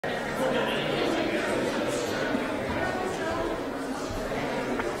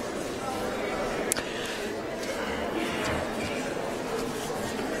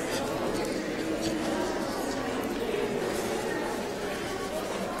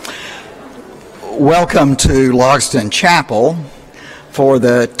Welcome to Logston Chapel for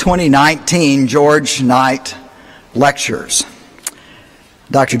the 2019 George Knight Lectures.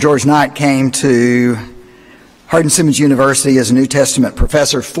 Dr. George Knight came to Hardin-Simmons University as a New Testament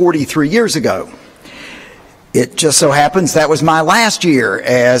professor 43 years ago. It just so happens that was my last year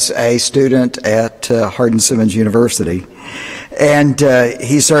as a student at Hardin-Simmons University. And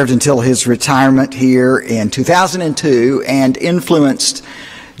he served until his retirement here in 2002 and influenced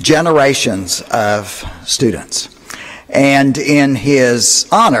generations of students. And in his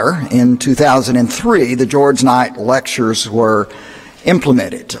honor, in 2003, the George Knight Lectures were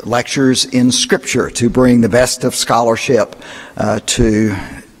implemented, lectures in Scripture to bring the best of scholarship to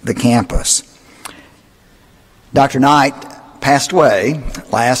the campus. Dr. Knight passed away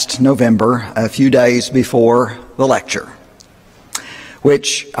last November, a few days before the lecture,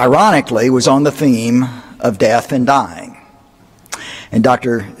 which ironically was on the theme of death and dying. And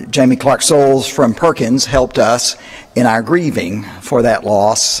Dr. Jamie Clark-Soules from Perkins helped us in our grieving for that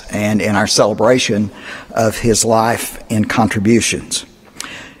loss and in our celebration of his life and contributions.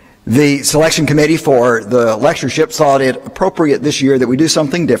 The selection committee for the lectureship thought it appropriate this year that we do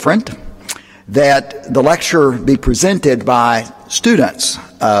something different, that the lecture be presented by students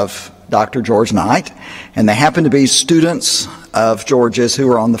of Dr. George Knight, and they happen to be students of George's who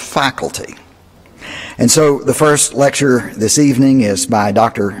are on the faculty. And so the first lecture this evening is by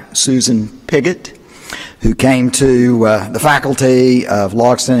Dr. Susan Piggott, who came to the faculty of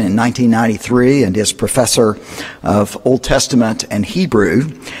Logston in 1993 and is professor of Old Testament and Hebrew.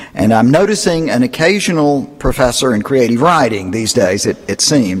 And I'm noticing an occasional professor in creative writing these days, it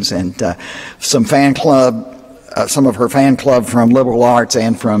seems, and some of her fan club from liberal arts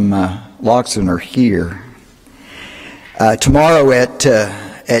and from Logston are here. Tomorrow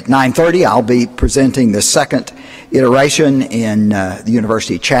at 9:30, I'll be presenting the second iteration in the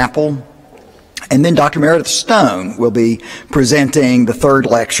University Chapel. And then Dr. Meredith Stone will be presenting the third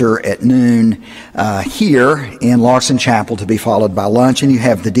lecture at noon here in Logston Chapel, to be followed by lunch, and you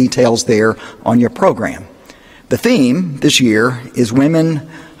have the details there on your program. The theme this year is Women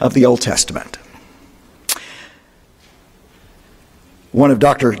of the Old Testament. One of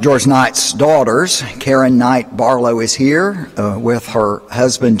Dr. George Knight's daughters, Karen Knight Barlow, is here with her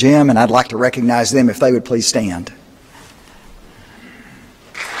husband Jim, and I'd like to recognize them if they would please stand.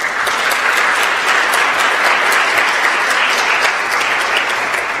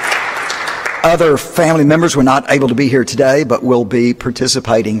 Other family members were not able to be here today, but will be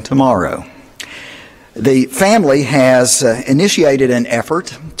participating tomorrow. The family has initiated an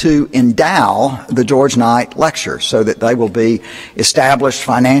effort to endow the George Knight Lectures so that they will be established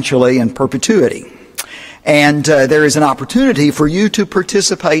financially in perpetuity. And there is an opportunity for you to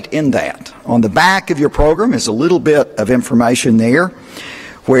participate in that. On the back of your program is a little bit of information there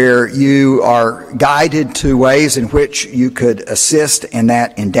where you are guided to ways in which you could assist in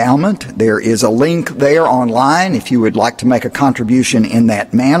that endowment. There is a link there online if you would like to make a contribution in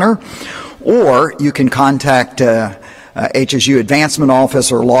that manner. Or you can contact HSU Advancement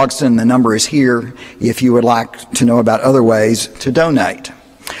Office or Logston. The number is here if you would like to know about other ways to donate.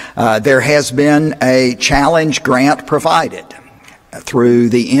 There has been a challenge grant provided through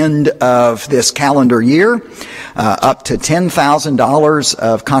the end of this calendar year. Up to $10,000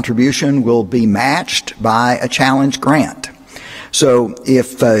 of contribution will be matched by a challenge grant. So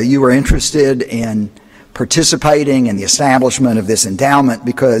if you are interested in participating in the establishment of this endowment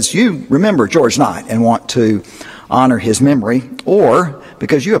because you remember George Knight and want to honor his memory, or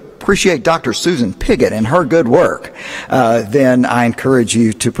because you appreciate Dr. Susan Piggott and her good work, then I encourage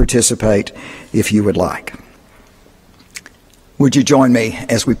you to participate if you would like. Would you join me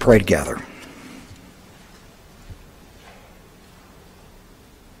as we pray together?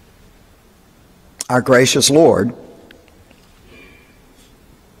 Our gracious Lord,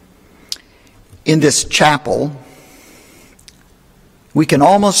 in this chapel, we can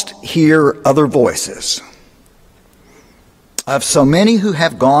almost hear other voices of so many who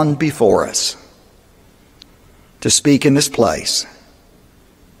have gone before us to speak in this place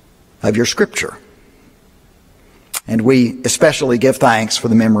of your Scripture. And we especially give thanks for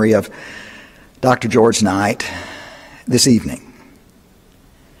the memory of Dr. George Knight this evening.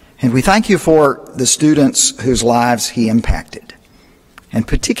 And we thank you for the students whose lives he impacted, and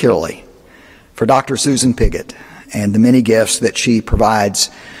particularly for Dr. Susan Piggott and the many gifts that she provides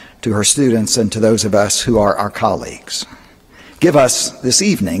to her students and to those of us who are our colleagues. Give us this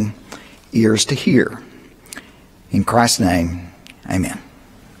evening ears to hear. In Christ's name, amen.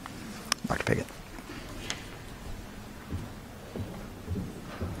 Dr. Piggott.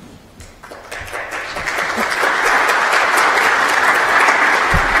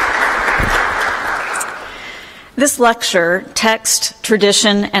 This lecture, Text,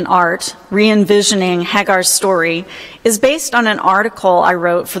 Tradition, and Art, Re-envisioning Hagar's Story, is based on an article I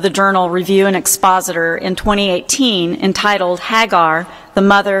wrote for the journal Review and Expositor in 2018 entitled Hagar, the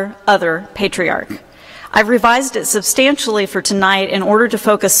Mother, Other, Patriarch. I've revised it substantially for tonight in order to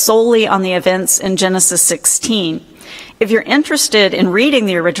focus solely on the events in Genesis 16. If you're interested in reading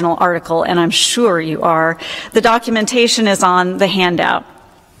the original article, and I'm sure you are, the documentation is on the handout.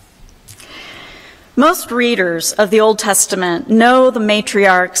 Most readers of the Old Testament know the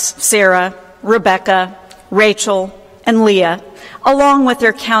matriarchs Sarah, Rebekah, Rachel, and Leah, along with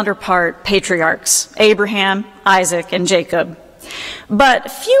their counterpart patriarchs, Abraham, Isaac, and Jacob.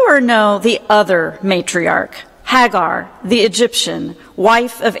 But fewer know the other matriarch, Hagar, the Egyptian,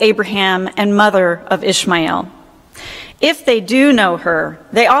 wife of Abraham and mother of Ishmael. If they do know her,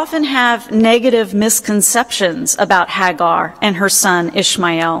 they often have negative misconceptions about Hagar and her son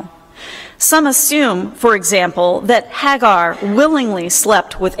Ishmael. Some assume, for example, that Hagar willingly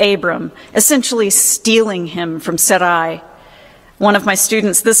slept with Abram, essentially stealing him from Sarai. One of my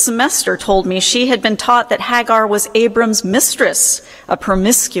students this semester told me she had been taught that Hagar was Abram's mistress, a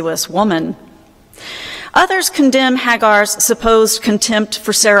promiscuous woman. Others condemn Hagar's supposed contempt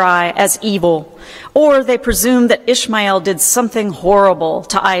for Sarai as evil, or they presume that Ishmael did something horrible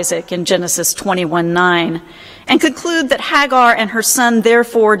to Isaac in Genesis 21:9, and conclude that Hagar and her son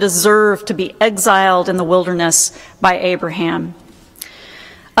therefore deserve to be exiled in the wilderness by Abraham.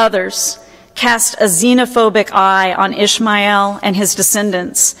 Others cast a xenophobic eye on Ishmael and his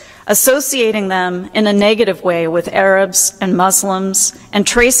descendants, associating them in a negative way with Arabs and Muslims, and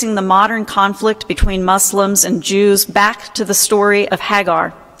tracing the modern conflict between Muslims and Jews back to the story of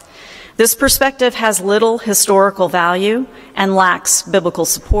Hagar. This perspective has little historical value and lacks biblical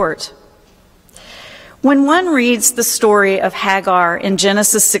support. When one reads the story of Hagar in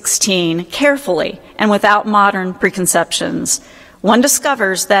Genesis 16 carefully and without modern preconceptions, one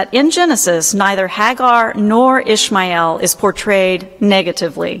discovers that in Genesis, neither Hagar nor Ishmael is portrayed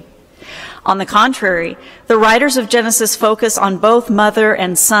negatively. On the contrary, the writers of Genesis focus on both mother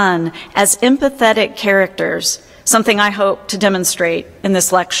and son as empathetic characters, something I hope to demonstrate in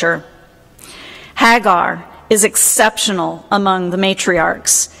this lecture. Hagar is exceptional among the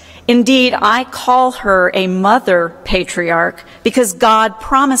matriarchs. Indeed, I call her a mother patriarch because God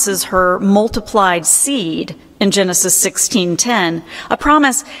promises her multiplied seed in Genesis 16:10, a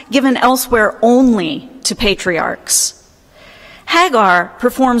promise given elsewhere only to patriarchs. Hagar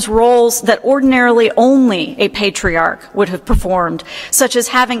performs roles that ordinarily only a patriarch would have performed, such as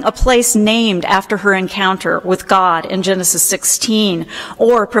having a place named after her encounter with God in Genesis 16,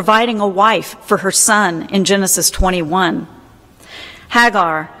 or providing a wife for her son in Genesis 21.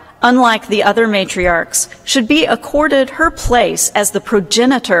 Hagar, unlike the other matriarchs, should be accorded her place as the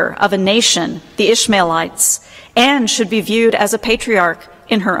progenitor of a nation, the Ishmaelites, and should be viewed as a patriarch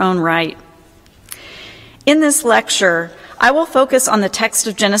in her own right. In this lecture, I will focus on the text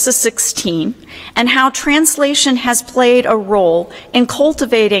of Genesis 16 and how translation has played a role in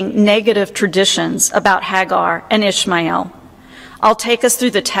cultivating negative traditions about Hagar and Ishmael. I'll take us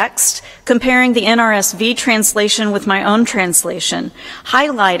through the text, comparing the NRSV translation with my own translation,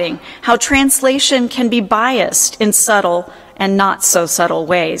 highlighting how translation can be biased in subtle and not so subtle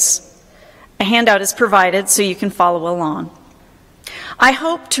ways. A handout is provided so you can follow along. I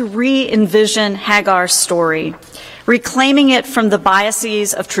hope to re-envision Hagar's story, reclaiming it from the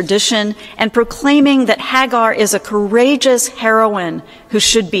biases of tradition and proclaiming that Hagar is a courageous heroine who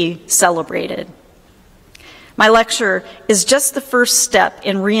should be celebrated. My lecture is just the first step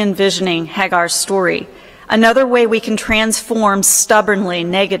in re-envisioning Hagar's story. Another way we can transform stubbornly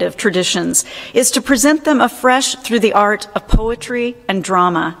negative traditions is to present them afresh through the art of poetry and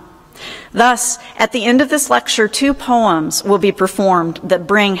drama. Thus, at the end of this lecture, 2 poems will be performed that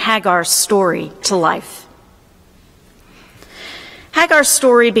bring Hagar's story to life. Hagar's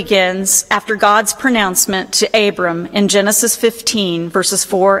story begins after God's pronouncement to Abram in Genesis 15, verses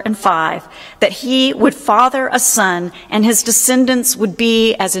 4 and 5, that he would father a son and his descendants would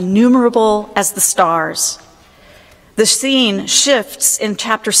be as innumerable as the stars. The scene shifts in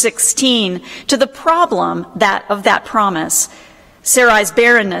chapter 16 to the problem of that promise. Sarai's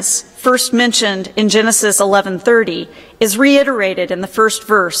barrenness, first mentioned in Genesis 11:30, is reiterated in the first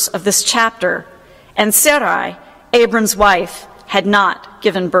verse of this chapter, and Sarai, Abram's wife, had not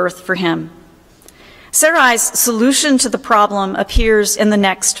given birth for him. Sarai's solution to the problem appears in the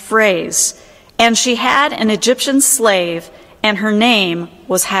next phrase, and she had an Egyptian slave, and her name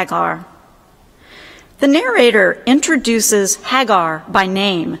was Hagar. The narrator introduces Hagar by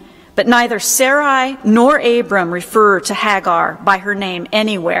name, but neither Sarai nor Abram refer to Hagar by her name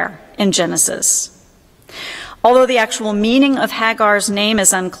anywhere in Genesis. Although the actual meaning of Hagar's name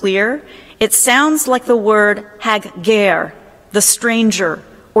is unclear, it sounds like the word Hagger, the stranger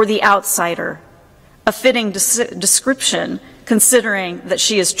or the outsider, a fitting description considering that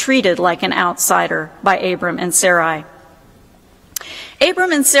she is treated like an outsider by Abram and Sarai.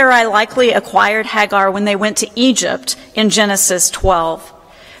 Abram and Sarai likely acquired Hagar when they went to Egypt in Genesis 12.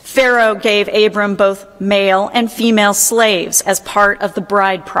 Pharaoh gave Abram both male and female slaves as part of the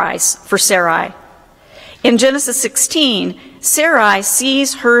bride price for Sarai. In Genesis 16, Sarai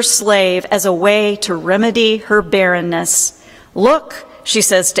sees her slave as a way to remedy her barrenness. "Look," she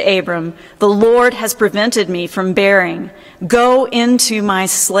says to Abram, "the Lord has prevented me from bearing. Go into my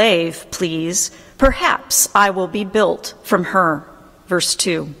slave, please. Perhaps I will be built from her." Verse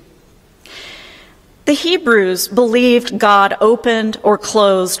 2. The Hebrews believed God opened or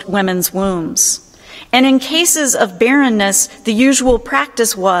closed women's wombs. And in cases of barrenness, the usual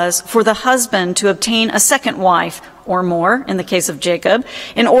practice was for the husband to obtain a second wife, or more, in the case of Jacob,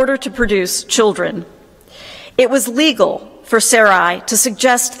 in order to produce children. It was legal for Sarai to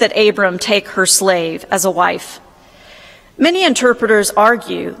suggest that Abram take her slave as a wife. Many interpreters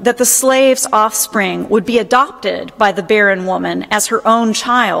argue that the slave's offspring would be adopted by the barren woman as her own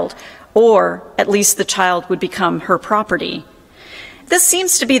child, or at least the child would become her property. This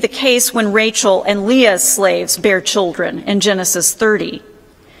seems to be the case when Rachel and Leah's slaves bear children in Genesis 30.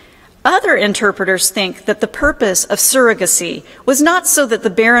 Other interpreters think that the purpose of surrogacy was not so that the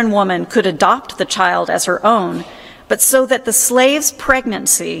barren woman could adopt the child as her own, but so that the slave's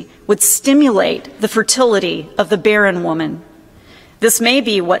pregnancy would stimulate the fertility of the barren woman. This may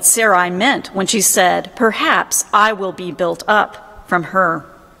be what Sarai meant when she said, "Perhaps I will be built up from her,"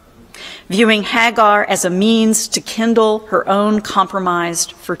 viewing Hagar as a means to kindle her own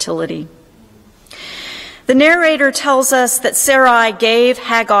compromised fertility. The narrator tells us that Sarai gave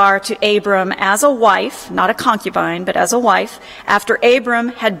Hagar to Abram as a wife, not a concubine, but as a wife, after Abram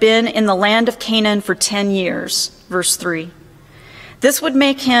had been in the land of Canaan for 10 years, verse 3. This would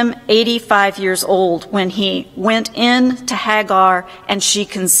make him 85 years old when he went in to Hagar and she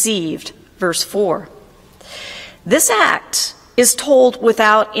conceived, verse 4. This act is told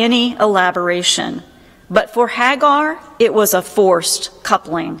without any elaboration, but for Hagar, it was a forced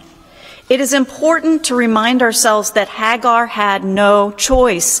coupling. It is important to remind ourselves that Hagar had no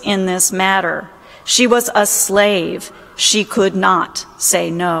choice in this matter. She was a slave. She could not say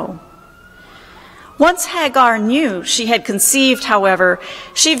no. Once Hagar knew she had conceived, however,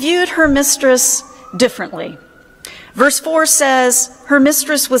 she viewed her mistress differently. Verse 4 says, her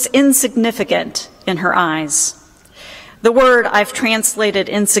mistress was insignificant in her eyes. The word I've translated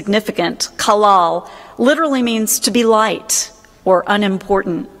insignificant, kalal, literally means to be light or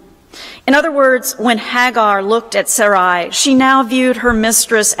unimportant. In other words, when Hagar looked at Sarai, she now viewed her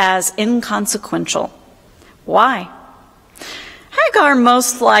mistress as inconsequential. Why? Hagar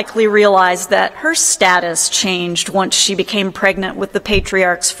most likely realized that her status changed once she became pregnant with the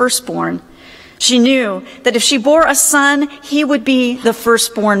patriarch's firstborn. She knew that if she bore a son, he would be the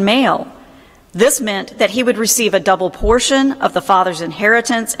firstborn male. This meant that he would receive a double portion of the father's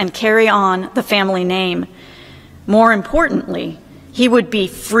inheritance and carry on the family name. More importantly, he would be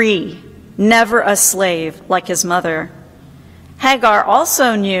free, never a slave like his mother. Hagar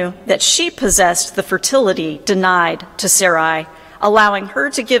also knew that she possessed the fertility denied to Sarai, allowing her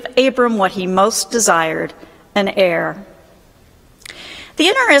to give Abram what he most desired, an heir. The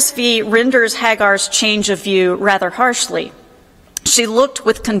NRSV renders Hagar's change of view rather harshly. She looked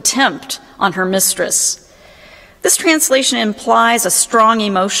with contempt on her mistress. This translation implies a strong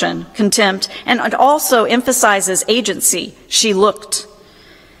emotion, contempt, and it also emphasizes agency. She looked.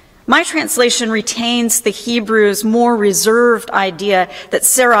 My translation retains the Hebrew's more reserved idea that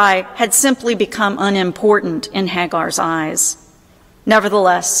Sarai had simply become unimportant in Hagar's eyes.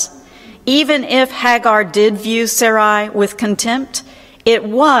 Nevertheless, even if Hagar did view Sarai with contempt, it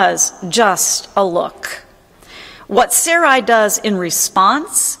was just a look. What Sarai does in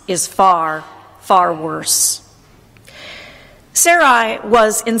response is far, far worse. Sarai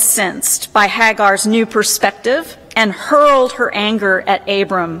was incensed by Hagar's new perspective and hurled her anger at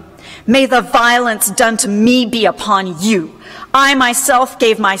Abram. "May the violence done to me be upon you. I myself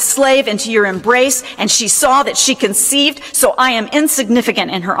gave my slave into your embrace, and she saw that she conceived, so I am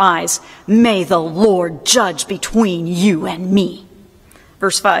insignificant in her eyes. May the Lord judge between you and me."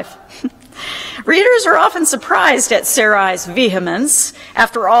 Verse 5. Readers are often surprised at Sarai's vehemence.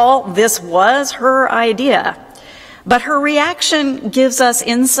 After all, this was her idea. But her reaction gives us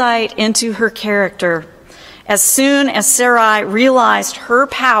insight into her character. As soon as Sarai realized her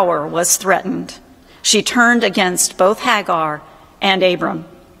power was threatened, she turned against both Hagar and Abram.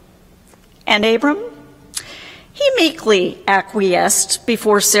 And Abram? He meekly acquiesced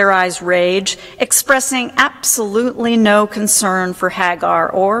before Sarai's rage, expressing absolutely no concern for Hagar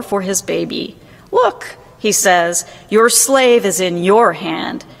or for his baby. "Look," he says, "your slave is in your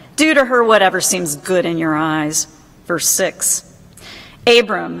hand. Do to her whatever seems good in your eyes." Verse 6.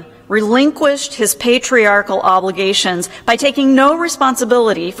 Abram relinquished his patriarchal obligations by taking no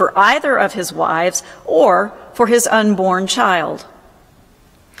responsibility for either of his wives or for his unborn child.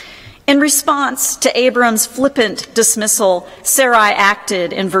 In response to Abram's flippant dismissal, Sarai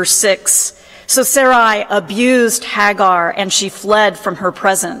acted in verse 6. So Sarai abused Hagar and she fled from her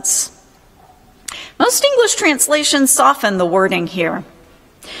presence. Most English translations soften the wording here.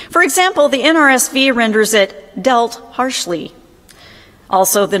 For example, the NRSV renders it dealt harshly.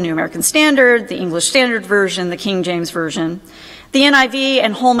 Also, the New American Standard, the English Standard Version, the King James Version. The NIV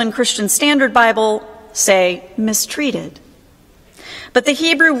and Holman Christian Standard Bible say mistreated. But the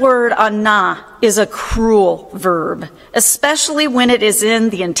Hebrew word anah is a cruel verb, especially when it is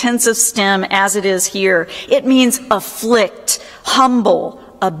in the intensive stem as it is here. It means afflict, humble,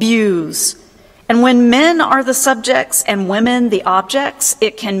 abuse. And when men are the subjects and women the objects,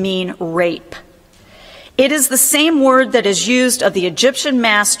 it can mean rape. It is the same word that is used of the Egyptian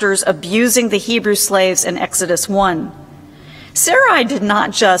masters abusing the Hebrew slaves in Exodus 1. Sarai did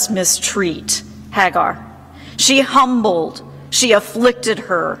not just mistreat Hagar. She humbled, she afflicted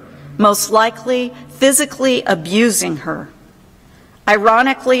her, most likely physically abusing her.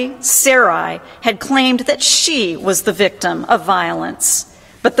 Ironically, Sarai had claimed that she was the victim of violence,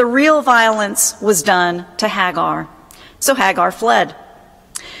 but the real violence was done to Hagar. So Hagar fled.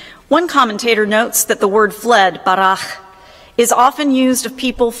 One commentator notes that the word fled, barach, is often used of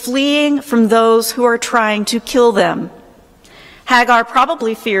people fleeing from those who are trying to kill them. Hagar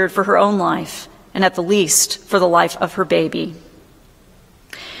probably feared for her own life, and at the least for the life of her baby.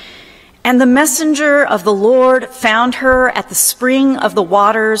 And the messenger of the Lord found her at the spring of the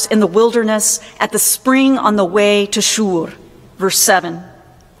waters in the wilderness, at the spring on the way to Shur. Verse 7.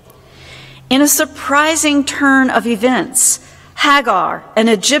 In a surprising turn of events, Hagar, an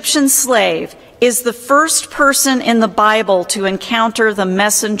Egyptian slave, is the first person in the Bible to encounter the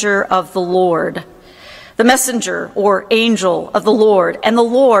messenger of the Lord. The messenger, or angel of the Lord, and the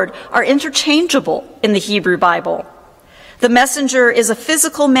Lord are interchangeable in the Hebrew Bible. The messenger is a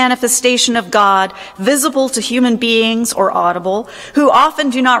physical manifestation of God, visible to human beings or audible, who often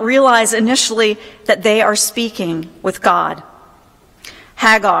do not realize initially that they are speaking with God.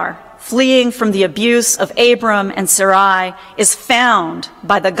 Hagar, fleeing from the abuse of Abram and Sarai, is found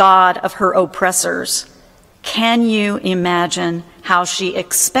by the God of her oppressors. Can you imagine how she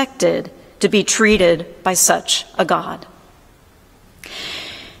expected to be treated by such a God?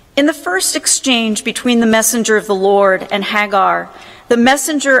 In the first exchange between the messenger of the Lord and Hagar, the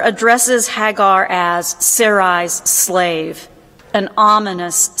messenger addresses Hagar as Sarai's slave, an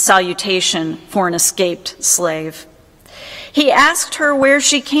ominous salutation for an escaped slave. He asked her where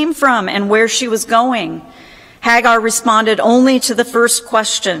she came from and where she was going. Hagar responded only to the first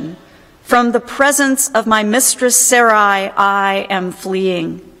question. From the presence of my mistress Sarai, I am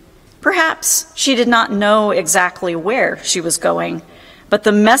fleeing. Perhaps she did not know exactly where she was going, but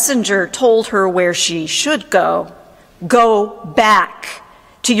the messenger told her where she should go. Go back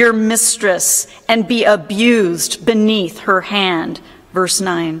to your mistress and be abused beneath her hand. Verse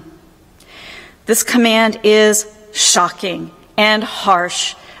 9. This command is shocking and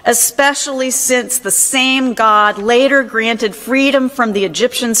harsh, especially since the same God later granted freedom from the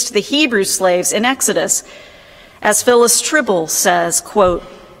Egyptians to the Hebrew slaves in Exodus. As Phyllis Tribble says, quote,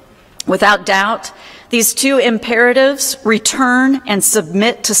 "Without doubt, these two imperatives, return and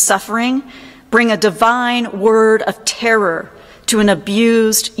submit to suffering, bring a divine word of terror to an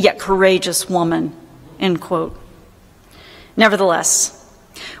abused yet courageous woman," end quote. Nevertheless,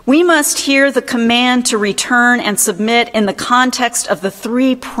 we must hear the command to return and submit in the context of the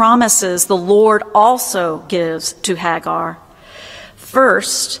three promises the Lord also gives to Hagar.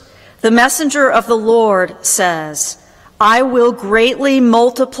 First, the messenger of the Lord says, "I will greatly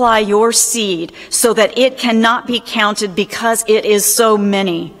multiply your seed so that it cannot be counted because it is so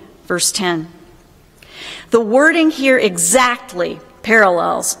many." Verse 10. The wording here exactly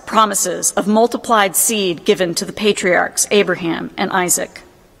parallels promises of multiplied seed given to the patriarchs Abraham and Isaac.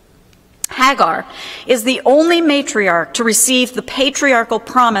 Hagar is the only matriarch to receive the patriarchal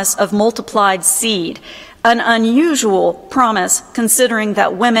promise of multiplied seed, an unusual promise considering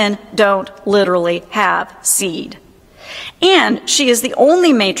that women don't literally have seed. And she is the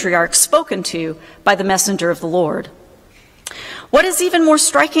only matriarch spoken to by the messenger of the Lord. What is even more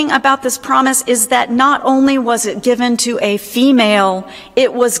striking about this promise is that not only was it given to a female,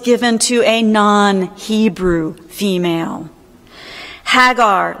 it was given to a non-Hebrew female.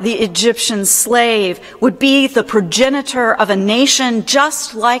 Hagar, the Egyptian slave, would be the progenitor of a nation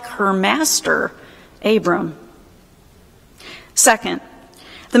just like her master, Abram. Second,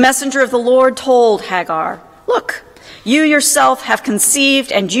 the messenger of the Lord told Hagar, "Look, you yourself have conceived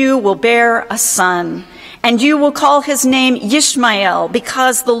and you will bear a son, and you will call his name Ishmael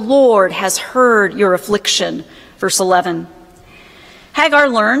because the Lord has heard your affliction." Verse 11. Hagar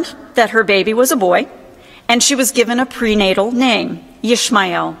learned that her baby was a boy, and she was given a prenatal name,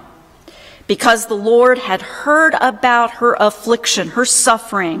 Ishmael, because the Lord had heard about her affliction, her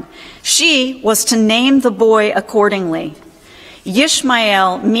suffering. She was to name the boy accordingly.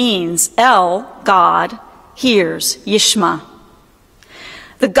 Ishmael means El, God, hears, Yishma.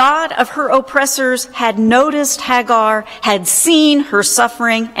 The God of her oppressors had noticed Hagar, had seen her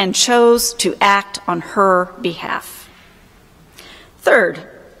suffering, and chose to act on her behalf. Third,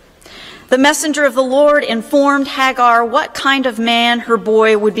 the messenger of the Lord informed Hagar what kind of man her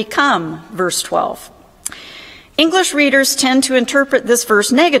boy would become, verse 12. English readers tend to interpret this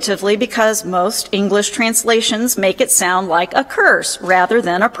verse negatively because most English translations make it sound like a curse rather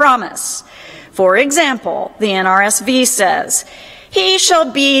than a promise. For example, the NRSV says, "He shall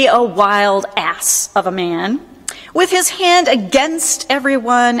be a wild ass of a man, with his hand against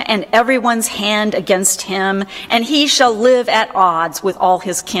everyone and everyone's hand against him, and he shall live at odds with all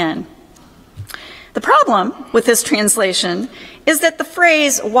his kin." The problem with this translation is that the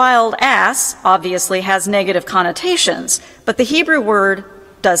phrase wild ass obviously has negative connotations, but the Hebrew word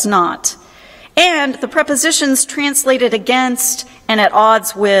does not. And the prepositions translated against and at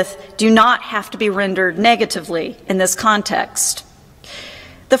odds with do not have to be rendered negatively in this context.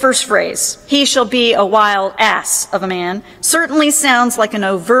 The first phrase, "he shall be a wild ass of a man," certainly sounds like an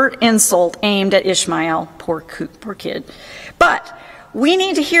overt insult aimed at Ishmael. Poor kid. But we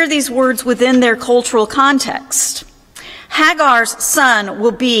need to hear these words within their cultural context. Hagar's son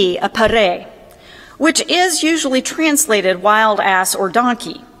will be a pareh, which is usually translated wild ass or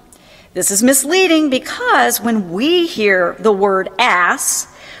donkey. This is misleading because when we hear the word ass,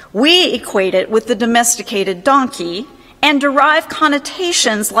 we equate it with the domesticated donkey and derive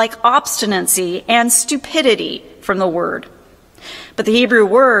connotations like obstinacy and stupidity from the word. But the Hebrew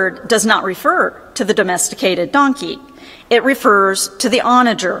word does not refer to the domesticated donkey. It refers to the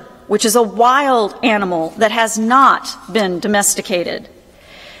onager, which is a wild animal that has not been domesticated.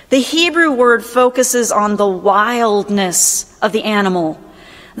 The Hebrew word focuses on the wildness of the animal.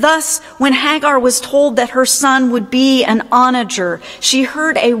 Thus, when Hagar was told that her son would be an onager, she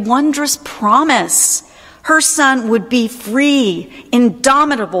heard a wondrous promise. Her son would be free,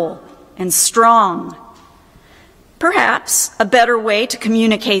 indomitable, and strong. Perhaps a better way to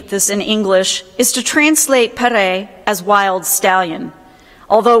communicate this in English is to translate pareh as wild stallion.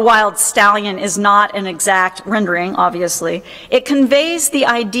 Although wild stallion is not an exact rendering, obviously, it conveys the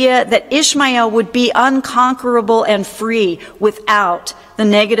idea that Ishmael would be unconquerable and free without the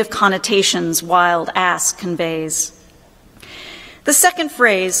negative connotations wild ass conveys. The second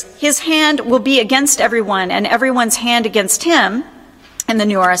phrase, "his hand will be against everyone and everyone's hand against him," in the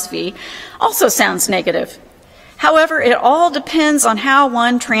New RSV, also sounds negative. However, it all depends on how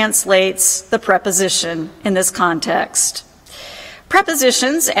one translates the preposition in this context.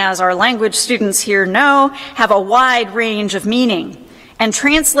 Prepositions, as our language students here know, have a wide range of meaning, and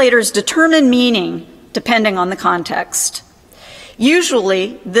translators determine meaning depending on the context.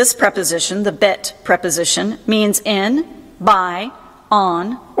 Usually, this preposition, the bet preposition, means in, by,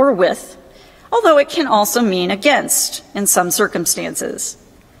 on, or with, although it can also mean against in some circumstances.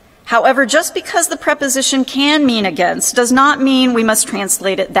 However, just because the preposition can mean against does not mean we must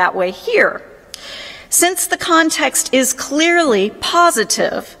translate it that way here. Since the context is clearly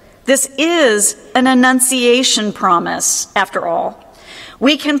positive, this is an annunciation promise, after all.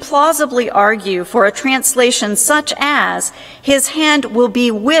 We can plausibly argue for a translation such as, "his hand will be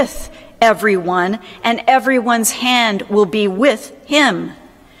with everyone, and everyone's hand will be with him."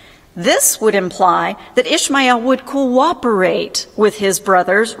 This would imply that Ishmael would cooperate with his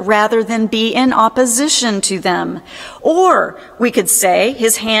brothers rather than be in opposition to them. Or we could say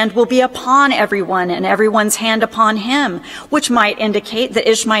his hand will be upon everyone and everyone's hand upon him, which might indicate that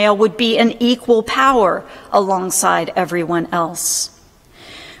Ishmael would be in equal power alongside everyone else.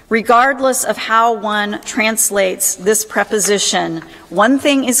 Regardless of how one translates this preposition, one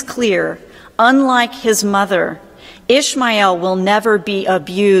thing is clear: unlike his mother, Ishmael will never be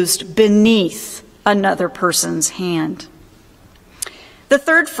abused beneath another person's hand. The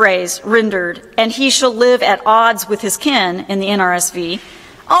third phrase, rendered, "and he shall live at odds with his kin," in the NRSV,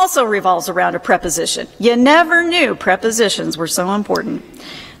 also revolves around a preposition. You never knew prepositions were so important.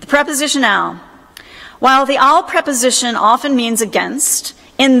 The preposition al. While the al preposition often means against,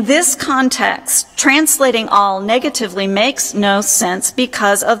 in this context, translating al negatively makes no sense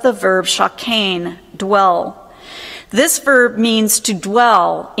because of the verb shakain, dwell. This verb means to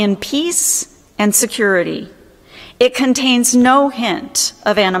dwell in peace and security. It contains no hint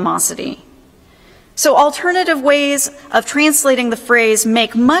of animosity. So alternative ways of translating the phrase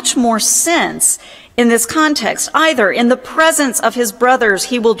make much more sense in this context. Either in the presence of his brothers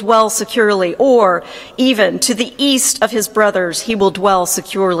he will dwell securely, or even to the east of his brothers he will dwell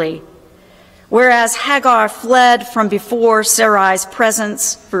securely. Whereas Hagar fled from before Sarai's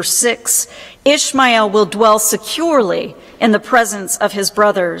presence, verse 6, Ishmael will dwell securely in the presence of his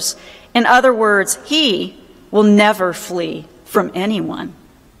brothers. In other words, he will never flee from anyone.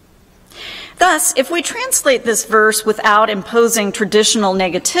 Thus, if we translate this verse without imposing traditional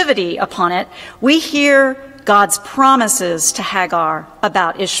negativity upon it, we hear God's promises to Hagar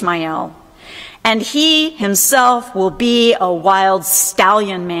about Ishmael. And he himself will be a wild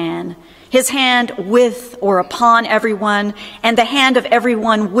stallion man, his hand with or upon everyone, and the hand of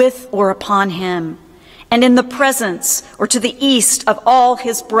everyone with or upon him. And in the presence or to the east of all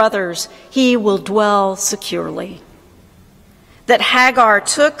his brothers, he will dwell securely. That Hagar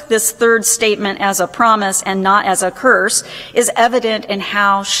took this third statement as a promise and not as a curse is evident in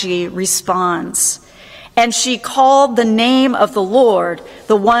how she responds. And she called the name of the Lord,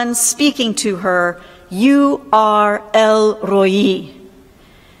 the one speaking to her, "You are El Roi."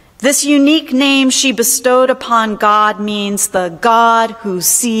 This unique name she bestowed upon God means the God who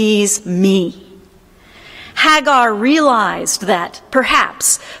sees me. Hagar realized that,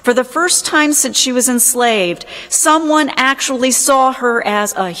 perhaps, for the first time since she was enslaved, someone actually saw her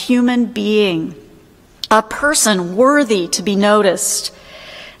as a human being, a person worthy to be noticed.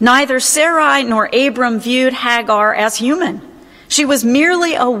 Neither Sarai nor Abram viewed Hagar as human. She was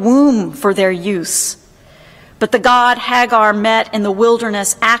merely a womb for their use. But the God Hagar met in the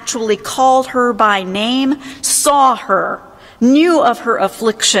wilderness actually called her by name, saw her, knew of her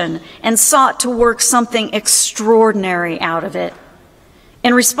affliction, and sought to work something extraordinary out of it.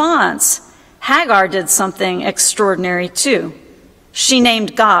 In response, Hagar did something extraordinary too. She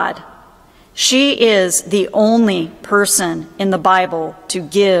named God. She is the only person in the Bible to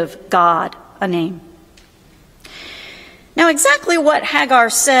give God a name. Now, exactly what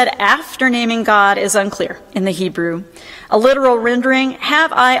Hagar said after naming God is unclear in the Hebrew. A literal rendering,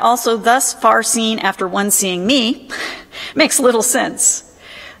 "Have I also thus far seen after one seeing me," makes little sense.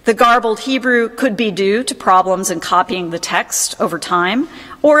 The garbled Hebrew could be due to problems in copying the text over time,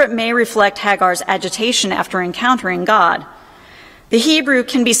 or it may reflect Hagar's agitation after encountering God. The Hebrew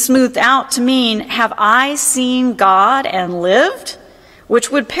can be smoothed out to mean, "Have I seen God and lived?" which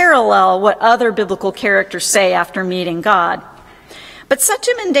would parallel what other biblical characters say after meeting God. But such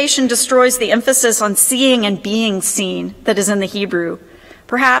emendation destroys the emphasis on seeing and being seen that is in the Hebrew.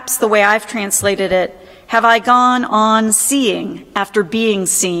 Perhaps the way I've translated it, "Have I gone on seeing after being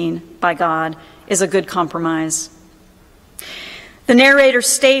seen by God," is a good compromise. The narrator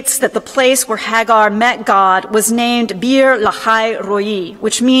states that the place where Hagar met God was named Bir Lahai Roi,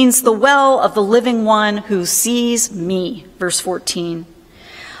 which means the well of the living one who sees me, verse 14.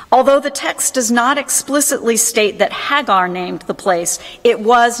 Although the text does not explicitly state that Hagar named the place, it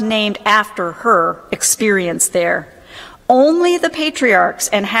was named after her experience there. Only the patriarchs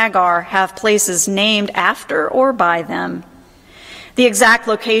and Hagar have places named after or by them. The exact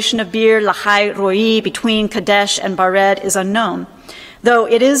location of Bir Lahai Roi between Kadesh and Bared is unknown, though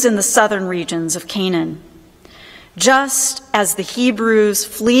it is in the southern regions of Canaan. Just as the Hebrews,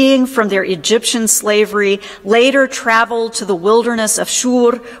 fleeing from their Egyptian slavery, later traveled to the wilderness of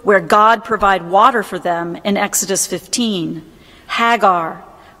Shur, where God provided water for them in Exodus 15, Hagar,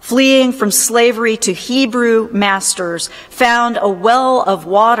 fleeing from slavery to Hebrew masters, found a well of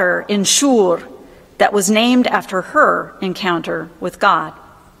water in Shur that was named after her encounter with God.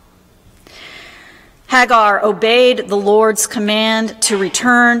 Hagar obeyed the Lord's command to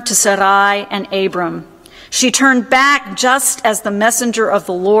return to Sarai and Abram. She turned back just as the messenger of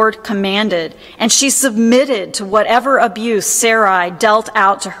the Lord commanded, and she submitted to whatever abuse Sarai dealt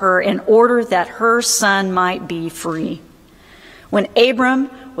out to her in order that her son might be free. When Abram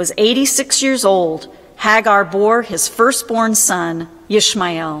was 86 years old, Hagar bore his firstborn son,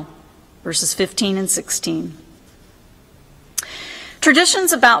 Ishmael, verses 15 and 16.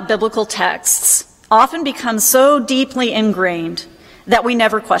 Traditions about biblical texts often become so deeply ingrained that we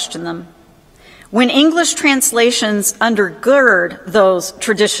never question them. When English translations undergird those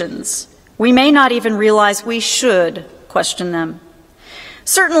traditions, we may not even realize we should question them.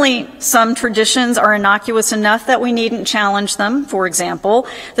 Certainly, some traditions are innocuous enough that we needn't challenge them. For example,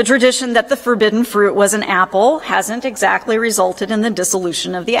 the tradition that the forbidden fruit was an apple hasn't exactly resulted in the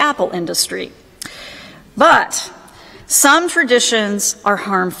dissolution of the apple industry. But some traditions are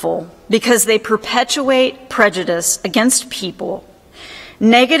harmful because they perpetuate prejudice against people.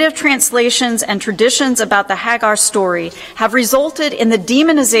 Negative translations and traditions about the Hagar story have resulted in the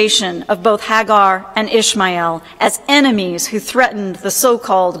demonization of both Hagar and Ishmael as enemies who threatened the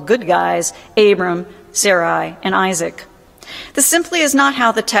so-called good guys, Abram, Sarai, and Isaac. This simply is not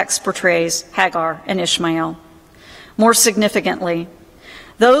how the text portrays Hagar and Ishmael. More significantly,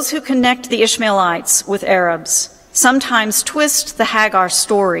 those who connect the Ishmaelites with Arabs sometimes twist the Hagar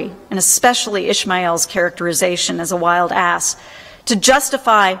story, and especially Ishmael's characterization as a wild ass, to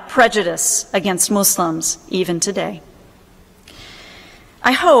justify prejudice against Muslims even today.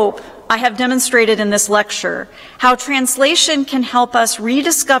 I hope I have demonstrated in this lecture how translation can help us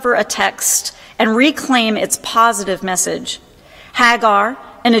rediscover a text and reclaim its positive message. Hagar,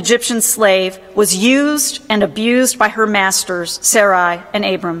 an Egyptian slave, was used and abused by her masters, Sarai and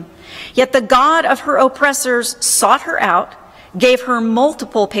Abram. Yet the God of her oppressors sought her out, gave her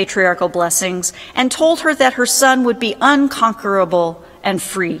multiple patriarchal blessings, and told her that her son would be unconquerable and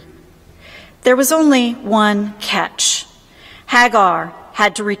free. There was only one catch. Hagar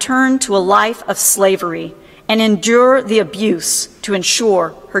had to return to a life of slavery and endure the abuse to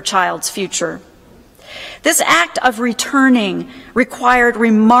ensure her child's future. This act of returning required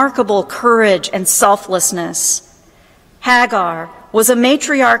remarkable courage and selflessness. Hagar was a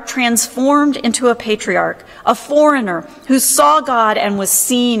matriarch transformed into a patriarch, a foreigner who saw God and was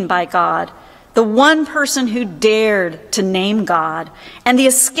seen by God, the one person who dared to name God, and the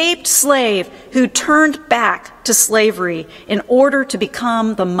escaped slave who turned back to slavery in order to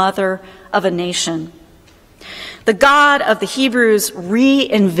become the mother of a nation. The God of the Hebrews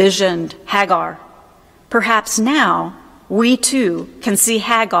re-envisioned Hagar. Perhaps now we too can see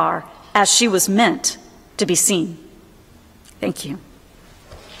Hagar as she was meant to be seen. Thank you.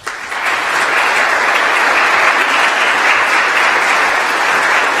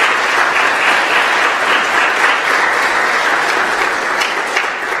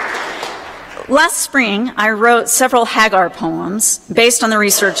 Last spring, I wrote several Hagar poems based on the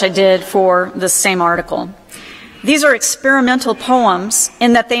research I did for this same article. These are experimental poems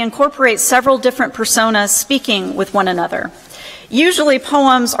in that they incorporate several different personas speaking with one another. Usually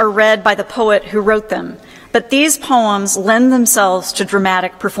poems are read by the poet who wrote them, but these poems lend themselves to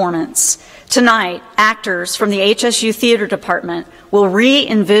dramatic performance. Tonight, actors from the HSU Theater Department will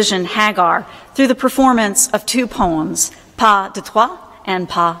re-envision Hagar through the performance of two poems, Pas de toi and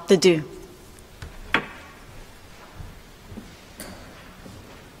Pas de Dieu.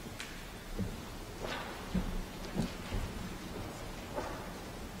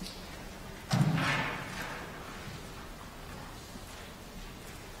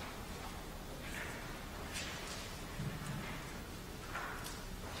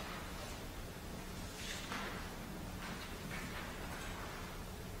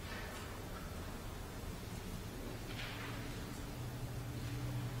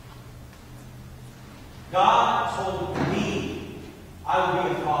 God told me I will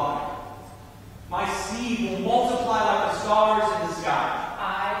be a father. My seed will multiply like the stars in the sky.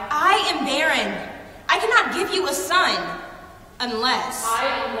 I am barren. I cannot give you a son unless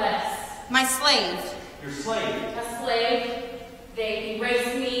my slave. Your slave. A slave. They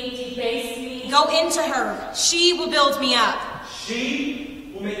erase me, debase me. Go into her. She will build me up.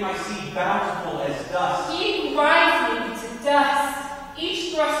 She will make my seed bountiful as dust. He grinds me to dust.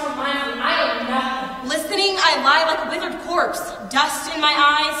 Each thrust reminds me I am nothing. Listening, I lie like a withered corpse. Dust in my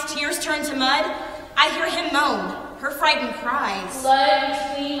eyes, tears turn to mud. I hear him moan, her frightened cries. Blood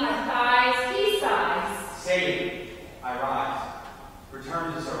between my thighs, he sighs. Say, I rise.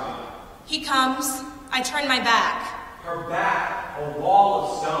 Return to Sarai. He comes, I turn my back. Her back, a wall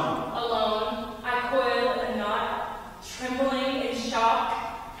of stone. Alone, I coil in a knot, trembling in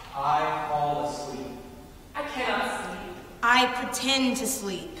shock. I fall asleep. I cannot sleep. I pretend to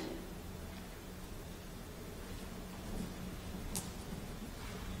sleep.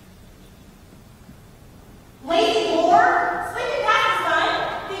 Lazy whore! Sleeping past the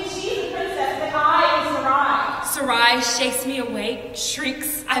sun! Think she's a princess, but I am Sarai. Sarai shakes me awake,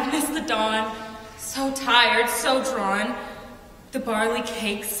 shrieks, I miss the dawn. So tired, so drawn. The barley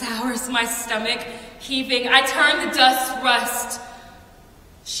cake sours my stomach, heaving. I turn the dust rust.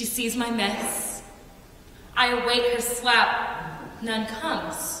 She sees my mess. I await her slap. None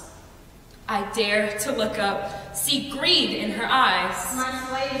comes. I dare to look up, see greed in her eyes. My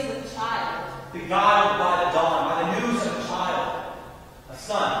slave is a child. Beguiled by the dawn, by the news of a child, a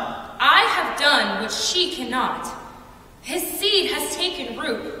son. I have done what she cannot. His seed has taken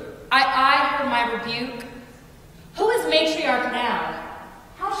root. I eye her my rebuke. Who is matriarch now?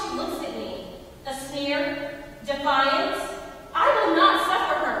 How she looks at me. A sneer, defiance. I will not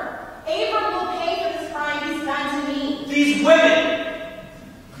suffer her. Abram will pay for this crime he's done to me. These women,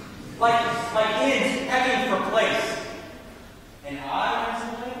 like kids begging for place. And I am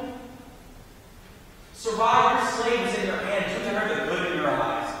to blame? Sarai, your slave is in your hand. Do to her the good in your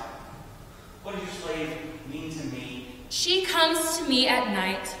eyes. What does your slave mean to me? She comes to me at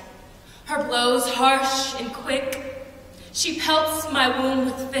night, her blows harsh and quick. She pelts my womb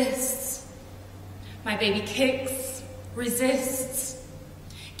with fists. My baby kicks, resists,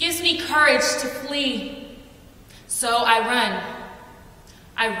 gives me courage to flee. So I run,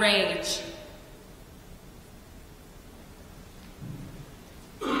 I rage.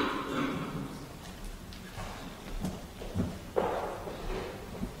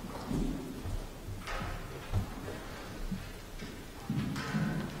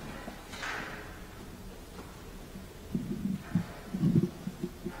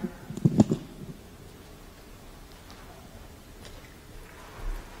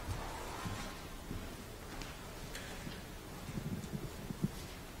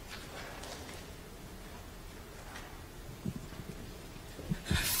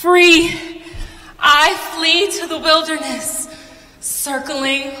 Free, I flee to the wilderness,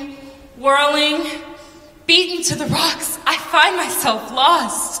 circling, whirling, beaten to the rocks. I find myself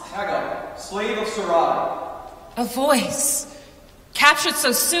lost. Hagar, slave of Sarai. A voice, captured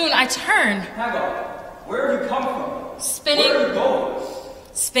so soon, I turn. Hagar, where have you come from? Spinning, where are you going?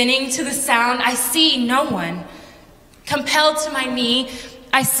 Spinning to the sound, I see no one. Compelled to my knee,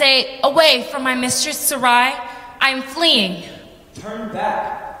 I say, away from my mistress Sarai, I am fleeing. Turn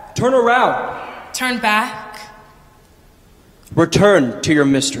back. Turn around. Turn back. Return to your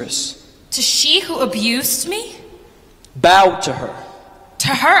mistress. To she who abused me? Bow to her. To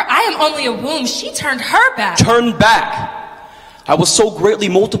her, I am only a womb. She turned her back. Turn back. I will so greatly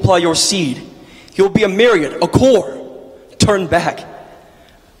multiply your seed. He will be a myriad, a core. Turn back.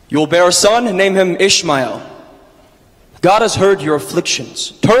 You will bear a son and name him Ishmael. God has heard your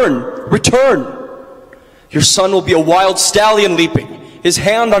afflictions. Turn, return. Your son will be a wild stallion leaping, his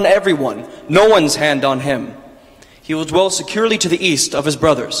hand on everyone, no one's hand on him. He will dwell securely to the east of his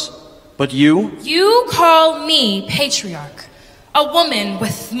brothers. But you? You call me patriarch, a woman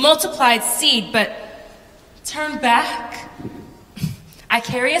with multiplied seed, but turn back. I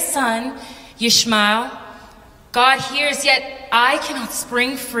carry a son, Ishmael. God hears, yet I cannot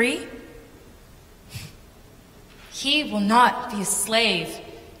spring free. He will not be a slave,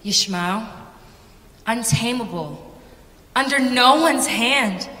 Ishmael. Untamable, under no one's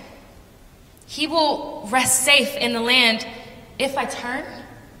hand. He will rest safe in the land if I turn.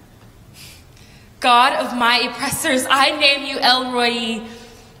 God of my oppressors, I name you El Roi,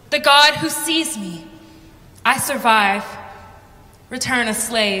 the God who sees me. I survive, return a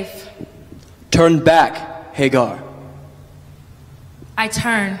slave. Turn back, Hagar. I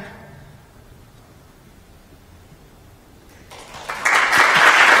turn.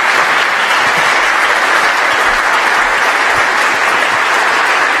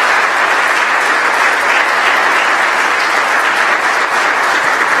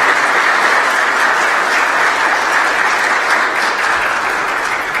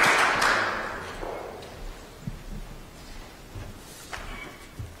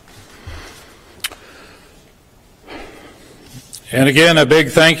 And again, a big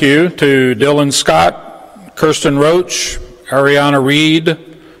thank you to Dylan Scott, Kirsten Roach, Ariana Reed,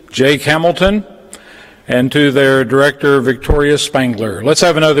 Jake Hamilton, and to their director, Victoria Spangler. Let's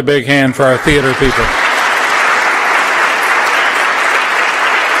have another big hand for our theater people.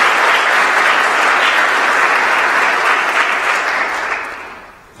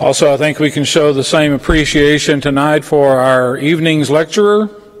 Also, I think we can show the same appreciation tonight for our evening's lecturer,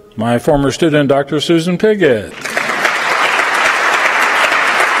 my former student, Dr. Susan Piggott.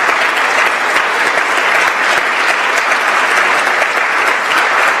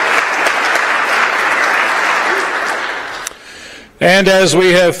 And as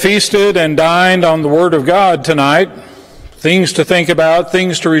we have feasted and dined on the Word of God tonight, things to think about,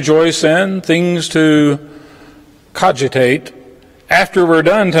 things to rejoice in, things to cogitate, after we're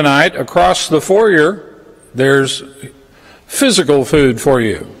done tonight, across the foyer, there's physical food for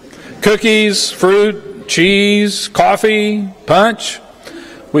you. Cookies, fruit, cheese, coffee, punch.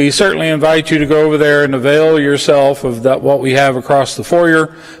 we certainly invite you to go over there and avail yourself of what we have across the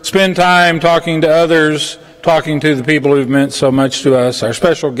foyer. Spend time talking to others, talking to the people who've meant so much to us, our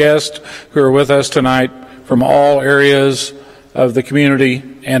special guests who are with us tonight from all areas of the community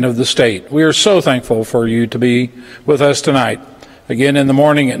and of the state. We are so thankful for you to be with us tonight. Again, in the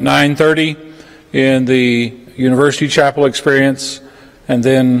morning at 9:30 in the University Chapel Experience, and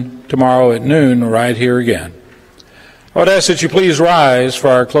then tomorrow at noon right here again. I would ask that you please rise for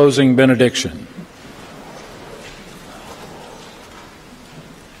our closing benediction.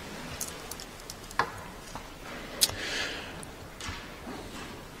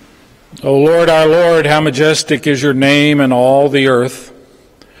 O Lord, our Lord, how majestic is your name in all the earth.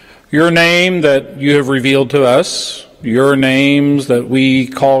 Your name that you have revealed to us, your names that we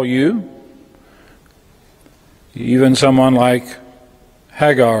call you. Even someone like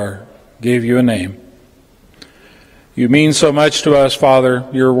Hagar gave you a name. You mean so much to us, Father.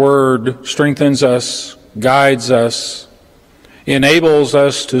 Your word strengthens us, guides us, enables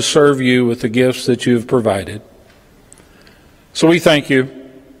us to serve you with the gifts that you have provided. So we thank you.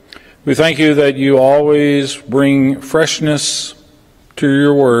 We thank you that you always bring freshness to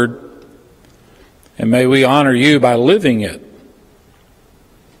your word, and may we honor you by living it.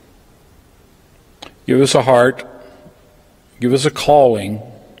 Give us a heart, give us a calling,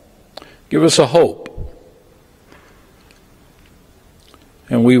 give us a hope,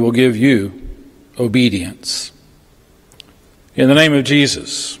 and we will give you obedience. In the name of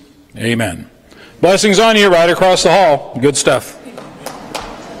Jesus, amen. Blessings on you right across the hall. Good stuff.